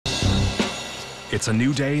It's a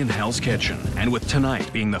new day in Hell's Kitchen, and with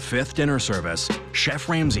tonight being the 5th dinner service, Chef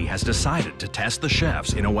Ramsay has decided to test the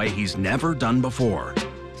chefs in a way he's never done before.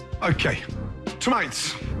 Okay,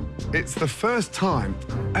 tonight, it's the first time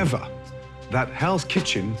ever that Hell's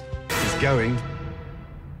Kitchen is going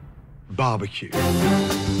barbecue.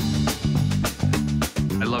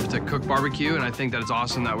 I love to cook barbecue, and I think that it's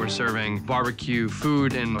awesome that we're serving barbecue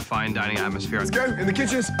food in a fine dining atmosphere. Let's go, in the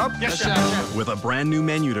kitchens, up. Yes, chef. With a brand new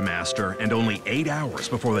menu to master and only 8 hours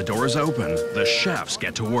before the doors open, the chefs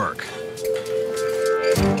get to work.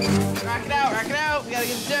 Rock it out. We gotta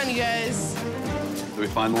get it done, you guys. Did we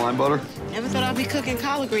find the lime butter? Never thought I'd be cooking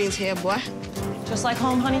collard greens here, boy. Just like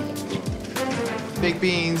home, honey? Baked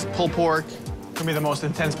beans, pulled pork. Gonna be the most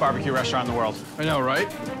intense barbecue restaurant in the world. I know, right?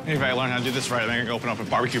 If I learn how to do this right, I think I can open up a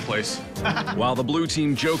barbecue place. While the blue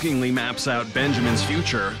team jokingly maps out Benjamin's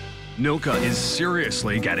future, Nilka is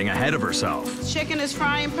seriously getting ahead of herself. Chicken is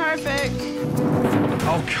frying perfect.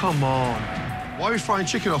 Oh, come on. Why are we frying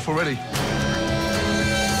chicken off already?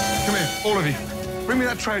 Come here, all of you. Bring me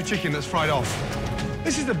that tray of chicken that's fried off.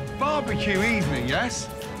 This is a barbecue evening, yes?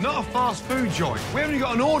 Not a fast food joint. We haven't even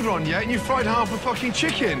got an order on yet, and you fried half a fucking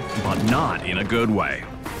chicken. But not in a good way.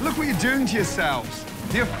 Look what you're doing to yourselves.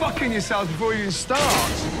 You're fucking yourselves before you even start.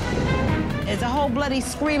 It's a whole bloody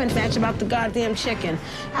screaming match about the goddamn chicken.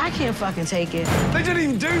 I can't fucking take it. They don't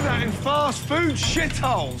even do that in fast food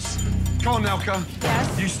shitholes. Come on, Nelka.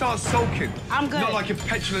 Yes? You start sulking. I'm good. Not like a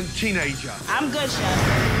petulant teenager. I'm good,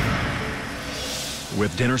 chef.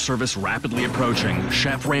 With dinner service rapidly approaching,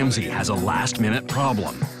 Chef Ramsay has a last-minute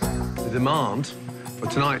problem. The demand for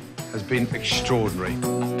tonight has been extraordinary.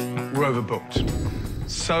 We're overbooked.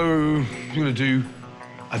 So we're going to do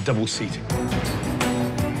a double seating.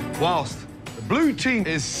 Whilst the blue team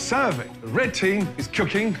is serving, the red team is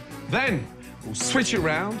cooking, then we'll switch it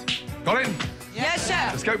round. Got it? Yes,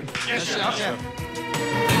 chef. Let's go. Yes, chef.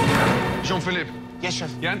 Jean-Philippe. Yes,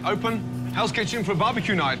 chef. Jan, open Hell's Kitchen for a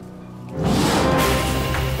barbecue night.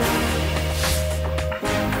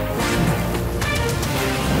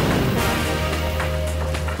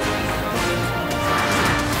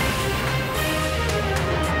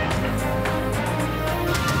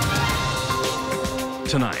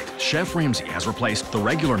 Tonight, Chef Ramsay has replaced the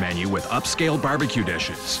regular menu with upscale barbecue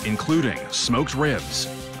dishes, including smoked ribs,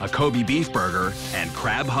 a Kobe beef burger, and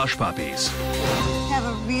crab hush puppies. We have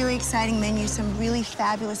a really exciting menu, some really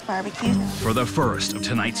fabulous barbecue. For the first of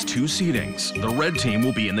tonight's 2 seatings, the red team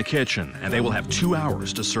will be in the kitchen, and they will have 2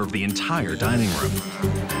 hours to serve the entire dining room.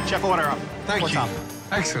 Chef, order up. Thank you. Top.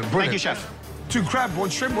 Excellent, brilliant. Thank you, chef. 2 crab, 1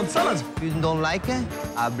 shrimp, 1 salad. You don't like it?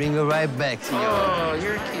 I'll bring it right back, senor. Oh,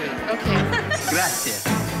 you're cute. Okay. Gracias.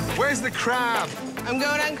 Where's the crab? I'm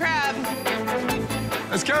going on crab.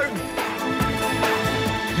 Let's go.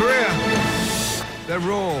 Maria. They're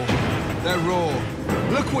raw. They're raw.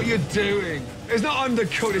 Look what you're doing. It's not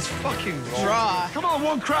undercooked, it's fucking raw. Raw. Come on,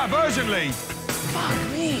 1 crab, urgently.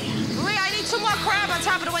 Fuck me. Maria, I need 2 more crab on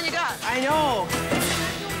top of the one you got. I know.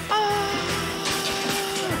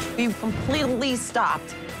 We've completely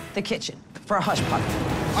stopped the kitchen for a hush puppy.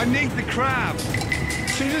 I need the crab.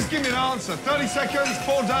 Can you just give me an answer? 30 seconds,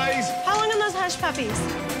 4 days? How long are those hush puppies?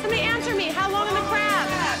 Somebody answer me. How long are the crab?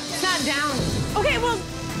 It's not down. Okay, well,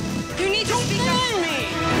 you need to speak up for me.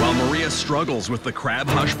 While Maria struggles with the crab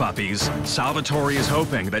hush puppies, Salvatore is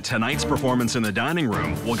hoping that tonight's performance in the dining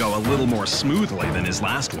room will go a little more smoothly than his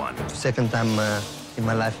last one. Second time in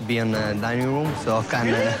my life being in the dining room, so kind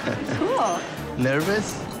of Cool.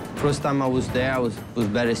 nervous. First time I was there, it was a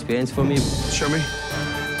bad experience for me. Show me.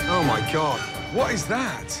 Oh, my God. What is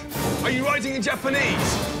that? Are you writing in Japanese?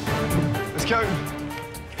 Let's go.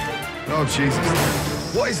 Oh,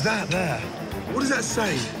 Jesus. What is that there? What does that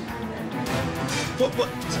say? What?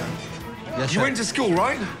 Yes, You chef. went to school,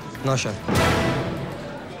 right? No, chef.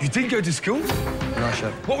 You did go to school? No,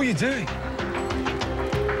 chef. What were you doing?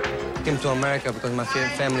 I came to America because my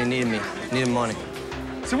family needed money.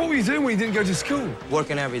 So what were you doing when you didn't go to school?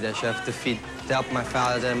 Working every day, chef, to help my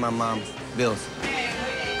father and my mom bills.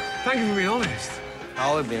 Thank you for being honest. I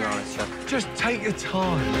always been honest, chef. Just take your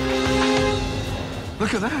time.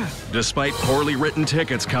 Look at that. Despite poorly written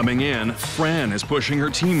tickets coming in, Fran is pushing her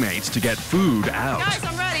teammates to get food out. Guys,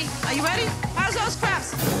 I'm ready. Are you ready? How's those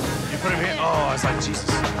crabs? You put him here? Oh, I was like, Jesus.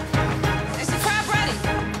 Is the crab ready?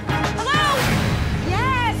 Hello?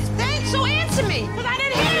 Yes, thanks. So answer me, because I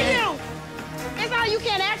didn't hear you. It's not you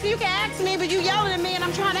can't ask me. You can ask me, but you yelling at me and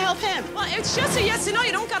I'm trying to help him. Well, it's just a yes or no.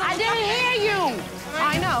 You don't gotta. I didn't hear you.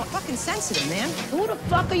 I know. Fucking sensitive, man. Who the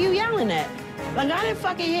fuck are you yelling at? Like, I didn't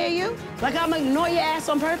fucking hear you. Like, I'm gonna ignore your ass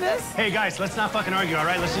on purpose? Hey, guys, let's not fucking argue, all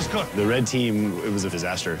right? Let's just cook. The red team, it was a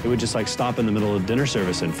disaster. It would just, like, stop in the middle of dinner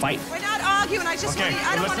service and fight. We're not argue, and I just want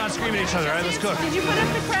to... let's not scream at each other, all right? Let's cook. Did you put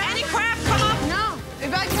up the crab? Any crab, come up. No.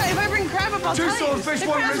 If I bring crab up, I'll tell you. 2 swordfish,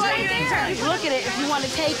 1 crab's right there. Look at it if you want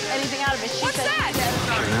to take anything out of it. What's that?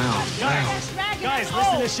 Guys,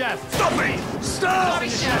 listen to the chef. Stop me! Stop!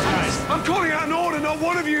 Listen to the chef, guys. I'm calling out an order, not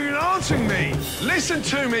one of you is answering me. Listen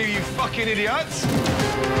to me, you fucking idiots.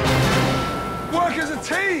 Work as a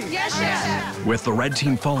team. Yes, chef. With the red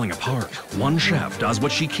team falling apart, one chef does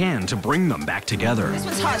what she can to bring them back together. This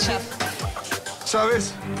one's hot, chef.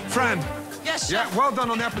 Service, Fran. Yes, chef. Yeah, well done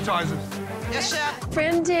on the appetizers. Yes, chef.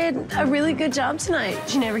 Fran did a really good job tonight.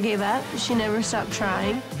 She never gave up. She never stopped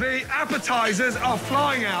trying. The appetizers are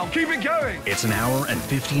flying out. Keep it going. It's an hour and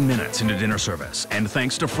 15 minutes into dinner service, and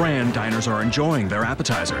thanks to Fran, diners are enjoying their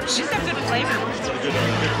appetizers. Just have good flavor. It's a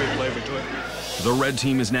good flavor to it. The red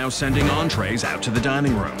team is now sending entrees out to the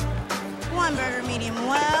dining room. 1 burger medium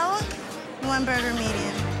well, 1 burger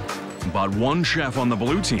medium. But one chef on the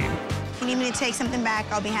blue team If you need me to take something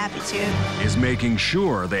back, I'll be happy to. is making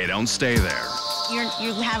sure they don't stay there.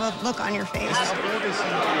 You have a look on your face.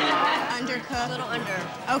 Undercooked. A little under.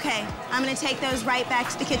 Okay, I'm gonna take those right back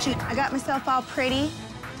to the kitchen. I got myself all pretty.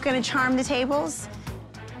 Gonna charm the tables.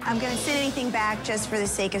 I'm gonna send anything back just for the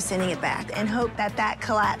sake of sending it back and hope that that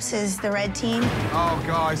collapses the red team. Oh,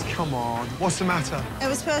 guys, come on. What's the matter? It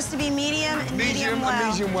was supposed to be medium and medium well. And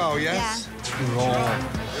medium well, yes? Yeah.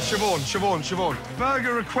 It's wrong. Siobhan.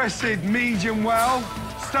 Burger requested medium well,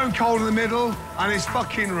 stone cold in the middle, and it's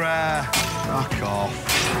fucking rare. Fuck off.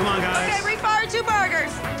 Come on, guys. Okay, refire 2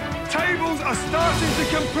 burgers. Tables are starting to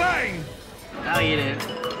complain. I'll eat it.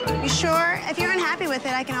 You sure? If you're unhappy with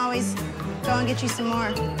it, I can always go and get you some more.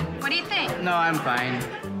 What do you think? No, I'm fine.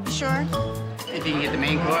 You sure? If you can get the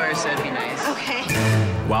main course, that'd be nice. Okay.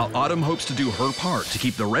 While Autumn hopes to do her part to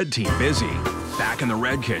keep the red team busy, back in the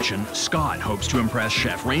red kitchen, Scott hopes to impress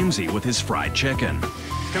Chef Ramsay with his fried chicken.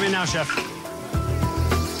 Come in now, chef.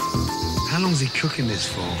 How long's he cooking this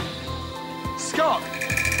for? Scott,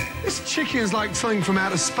 this chicken's like something from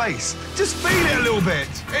outer space. Just feed it a little bit.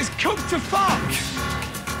 It's cooked to fuck.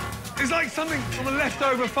 It's like something from a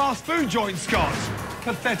leftover fast food joint, Scott.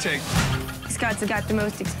 Pathetic. Scott's got the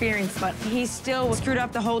most experience, but he still screwed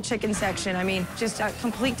up the whole chicken section. I mean, just a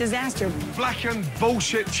complete disaster. Blackened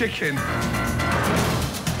bullshit chicken.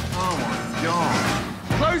 Oh, my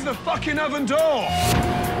God. Close the fucking oven door.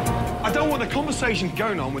 I don't want the conversation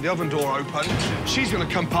going on with the oven door open. She's gonna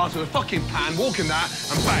come past with a fucking pan, walk in that,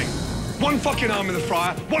 and bang. 1 fucking arm in the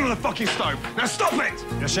fryer, 1 on the fucking stove. Now stop it!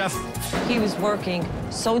 Yes, chef. He was working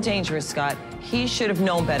so dangerous, Scott. He should have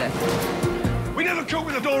known better. We never cook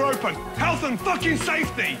with the door open. Health and fucking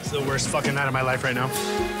safety. It's the worst fucking night of my life right now.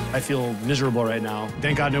 I feel miserable right now.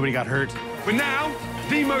 Thank God nobody got hurt. But now,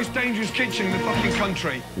 the most dangerous kitchen in the fucking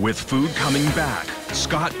country. With food coming back,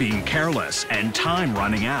 Scott being careless, and time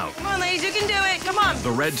running out, Come on, ladies, you can do it. Come on.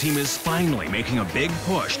 the red team is finally making a big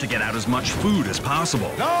push to get out as much food as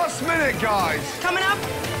possible. Last minute, guys. Coming up.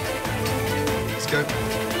 Let's go.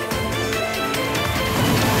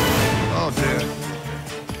 Oh, dear.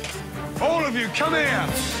 All of you, come here.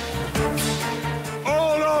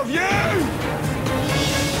 All of you!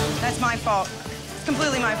 That's my fault. It's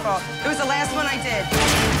completely my fault. It was the last one I did.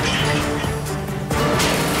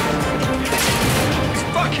 It's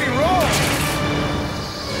fucking wrong.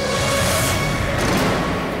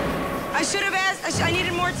 I should have asked. I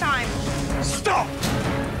needed more time. Stop!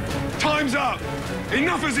 Time's up.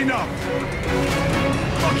 Enough is enough.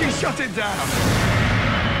 Fucking shut it down.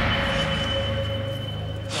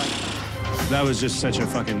 That was just such a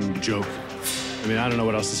fucking joke. I mean, I don't know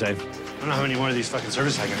what else to say. I don't know how many more of these fucking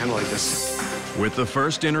services I can handle like this. With the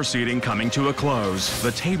first dinner seating coming to a close,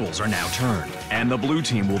 the tables are now turned, and the blue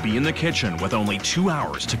team will be in the kitchen with only 2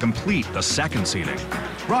 hours to complete the second seating.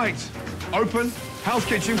 Right. Open house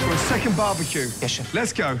kitchen for a second barbecue. Yes, chef.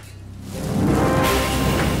 Let's go.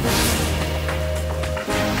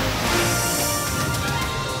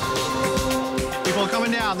 People are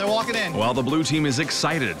coming down. They're walking in. While the blue team is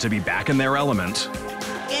excited to be back in their element,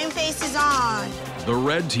 Game face is on. the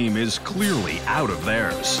red team is clearly out of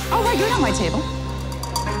theirs. Oh, right, you're on my table.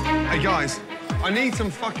 Hey, guys, I need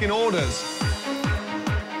some fucking orders.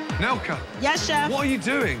 Nelka. Yes, chef. What are you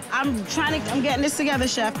doing? I'm getting this together,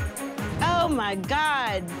 chef. Oh, my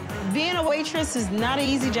God. Being a waitress is not an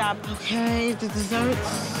easy job. Okay, the dessert.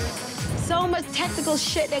 So much technical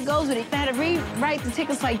shit that goes with it. I had to rewrite the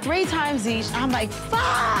tickets like 3 times each. I'm like,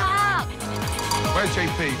 fuck! Where's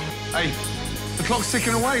JP? Hey, the clock's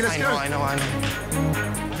ticking away. Let's go. I know.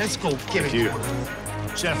 Let's go. Give it. You.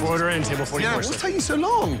 Chef, order in, table 44. Yeah, what's taking so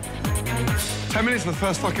long? 10 minutes for the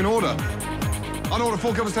first fucking order. I'd order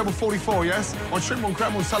 4 covers, table 44, yes? One shrimp, one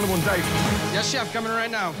crab, one salad, one date. Yes, chef, coming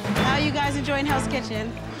right now. How are you guys enjoying Hell's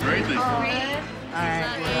Kitchen? Great. All right. We're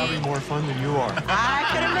having more fun than you are. I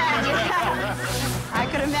could imagine. I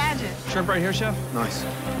could imagine. Shrimp right here, chef. Nice.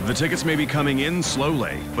 The tickets may be coming in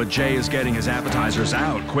slowly, but Jay is getting his appetizers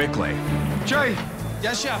out quickly. Jay,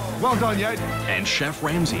 Yes, chef. well done, yeah? And Chef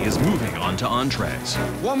Ramsay is moving on to entrees.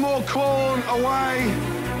 One more corn away.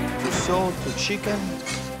 To salt, to chicken.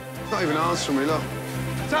 Not even answering me, look.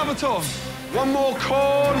 Salvatore, one more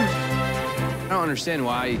corn. I don't understand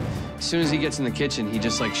why, as soon as he gets in the kitchen, he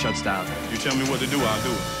just, like, shuts down. You tell me what to do, I'll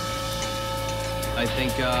do it. I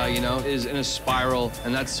think, you know, is in a spiral,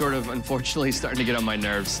 and that's sort of, unfortunately, starting to get on my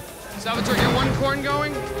nerves. Salvatore, get one corn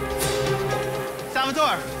going.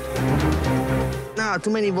 Salvatore! Nah,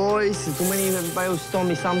 too many voices, too many everybody who's told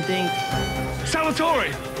me something.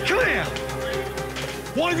 Salvatore, come here.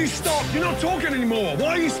 Why have you stopped? You're not talking anymore.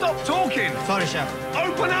 Why you stopped talking? Sorry, chef.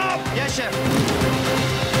 Open up! Yes, chef.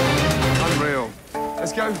 Unreal.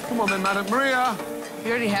 Let's go. Come on then, madam. Maria! You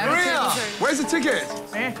already have it. Maria! Where's the ticket?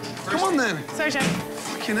 Here. Come on then. Sorry, chef.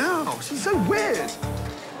 Fucking hell, she's so weird.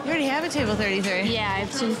 You already have a table 33. Yeah, I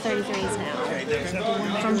have 2 33s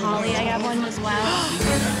now. From Holly, I got one as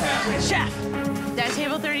well. Chef, that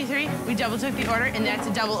table 33, we double took the order, and that's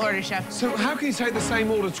a double order, chef. So how can you take the same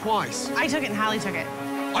order twice? I took it and Holly took it.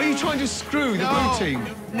 Are you trying to screw the blue team?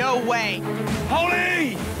 No way.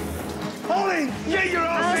 Holly! Holly, get your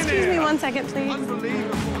ass in Excuse here! me 1 second, please.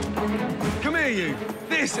 Unbelievable. Come here, you.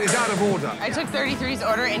 This is out of order. I took 33's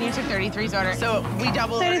order, and you took 33's order, so we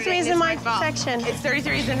double ordered it, 33's and in it's my fault. section. It's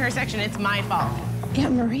 33's in her section. It's my fault. Yeah,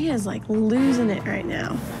 Maria's like losing it right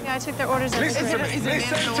now. Yeah, I took their orders. Listen to me. Is it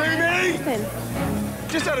Listen man to me. Listen.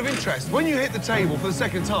 Just out of interest, when you hit the table for the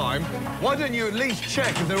second time, why don't you at least check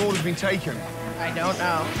if their order's been taken? I don't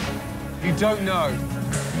know. You don't know.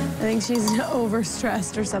 I think she's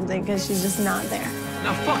overstressed or something because she's just not there.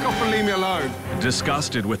 Now fuck off and leave me alone.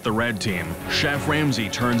 Disgusted with the red team, Chef Ramsay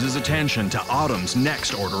turns his attention to Autumn's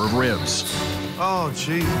next order of ribs. Oh,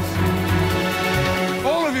 Jesus.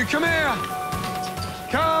 All of you, come here.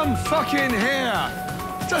 Come fucking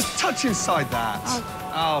here. Just touch inside that.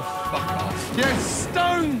 Oh, fuck off. Yeah,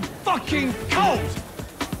 stone fucking cold.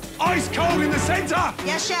 Ice cold in the center.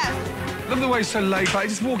 Yes, chef. Love the way you're so laid back.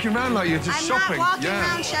 Just walking around like you're just I'm shopping. not walking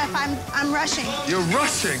around, chef. I'm rushing. You're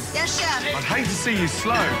rushing? Yes, chef. I'd hate to see you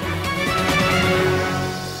slow.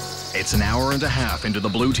 It's an hour and a half into the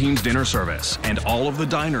blue team's dinner service, and all of the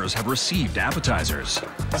diners have received appetizers.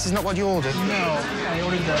 This is not what you ordered. No, I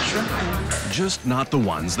ordered the shrimp. Just not the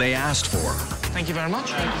ones they asked for. Thank you very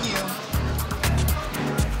much. Thank you.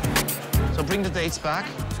 So bring the dates back,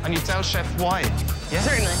 and you tell chef why. Yeah?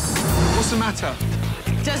 Certainly. What's the matter?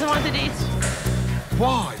 Doesn't want the dates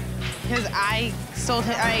Why? because I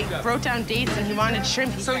wrote down dates and he wanted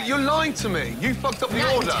shrimp. So you're lying to me. You fucked up the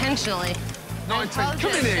Not order. intentionally. Not intentionally.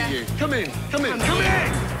 Come in apologize, here, chef. you. Come in. Come in. Come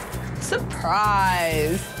in.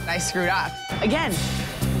 Surprise! I screwed up again.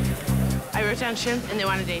 I wrote down shrimp and they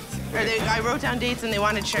wanted dates. I wrote down dates and they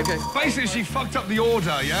wanted shrimp. Okay. Basically, she fucked up the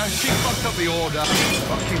order, yeah? She fucked up the order.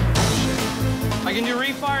 Fucking bullshit. I can do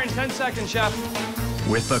refire in 10 seconds, chef.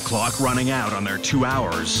 With the clock running out on their 2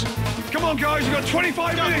 hours, Come on, guys. You've got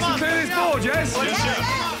 25 minutes to clear this board, yes?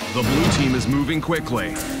 the blue team is moving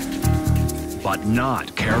quickly, but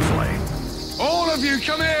not carefully. All of you,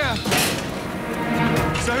 come here.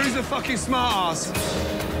 So who's the fucking smart ass?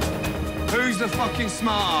 Who's the fucking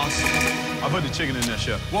smart ass? I put the chicken in there,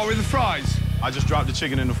 chef. What, with the fries? I just dropped the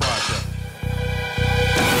chicken in the fries, chef.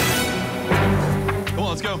 Come on,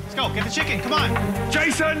 let's go. Let's go, get the chicken, come on.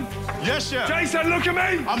 Jason! Yes, chef. Jason, look at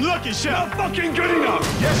me! I'm looking, chef. Not fucking good enough!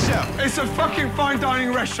 Yes, chef. It's a fucking fine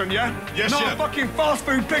dining restaurant, yeah? Yes, Not chef. a fucking fast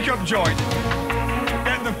food pickup joint.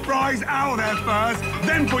 Get the fries out of there first,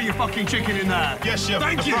 then put your fucking chicken in there. Yes, chef.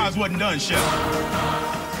 Thank the you. fries wasn't done, chef.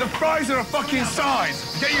 The fries are a fucking side.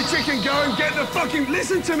 Get your chicken going, get the fucking...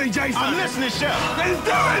 Listen to me, Jason. I'm listening, chef. Then do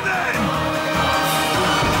it then!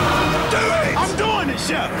 Do it! I'm doing it,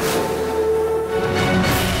 chef.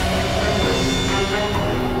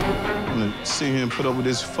 I'm gonna sit here and put up with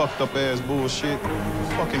this fucked up ass bullshit.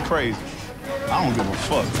 Fucking crazy. I don't give a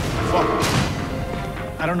fuck. Fuck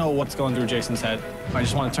it. I don't know what's going through Jason's head. I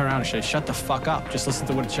just want to turn around and say, shut the fuck up. Just listen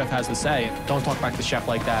to what the chef has to say. Don't talk back to the chef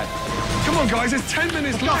like that. Come on, guys, there's 10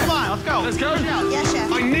 minutes left. Come on, let's go. Let's go. Yes,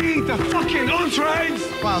 chef. I need the fucking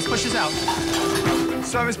entrees. Wow, let's push this out.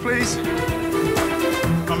 Service, please.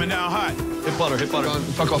 Coming down hot. Hit butter, hit butter.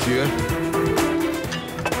 Fuck off, you, yeah?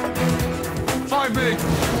 5 minutes.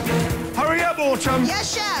 Hurry up, Autumn.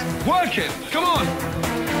 Yes, chef. Work it. Come on.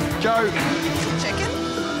 Go. Chicken?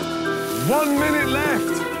 1 minute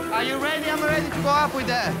left. I Are you ready? I'm ready to go up with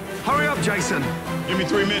that. Hurry up, Jason. Give me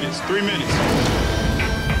 3 minutes. 3 minutes.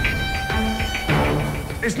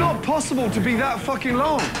 It's not possible to be that fucking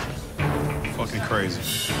long. Fucking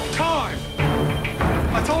crazy. Time!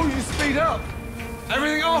 I told you to speed up.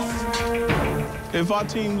 Everything off. If our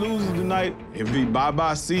team loses tonight, if we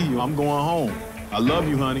bye-bye, see you, I'm going home. I love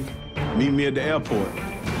you, honey. Meet me at the airport.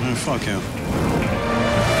 Man, fuck him.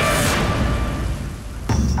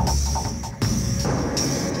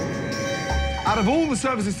 Out of all the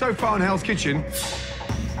services so far in Hell's Kitchen,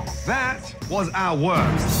 that was our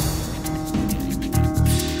worst.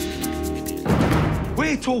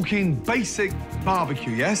 We're talking basic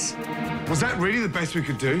barbecue, yes? Was that really the best we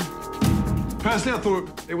could do? Personally, I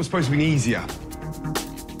thought it was supposed to be easier.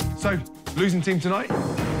 So, losing team tonight?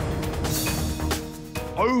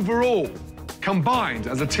 Overall, combined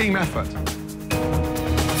as a team effort,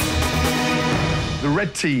 the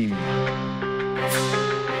red team.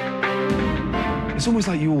 It's almost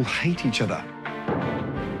like you all hate each other.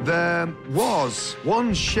 There was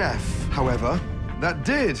one chef, however, that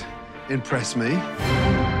did impress me.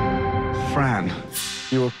 Fran,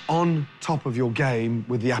 you were on top of your game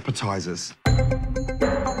with the appetizers.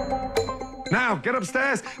 Now, get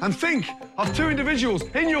upstairs and think of 2 individuals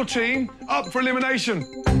in your team up for elimination.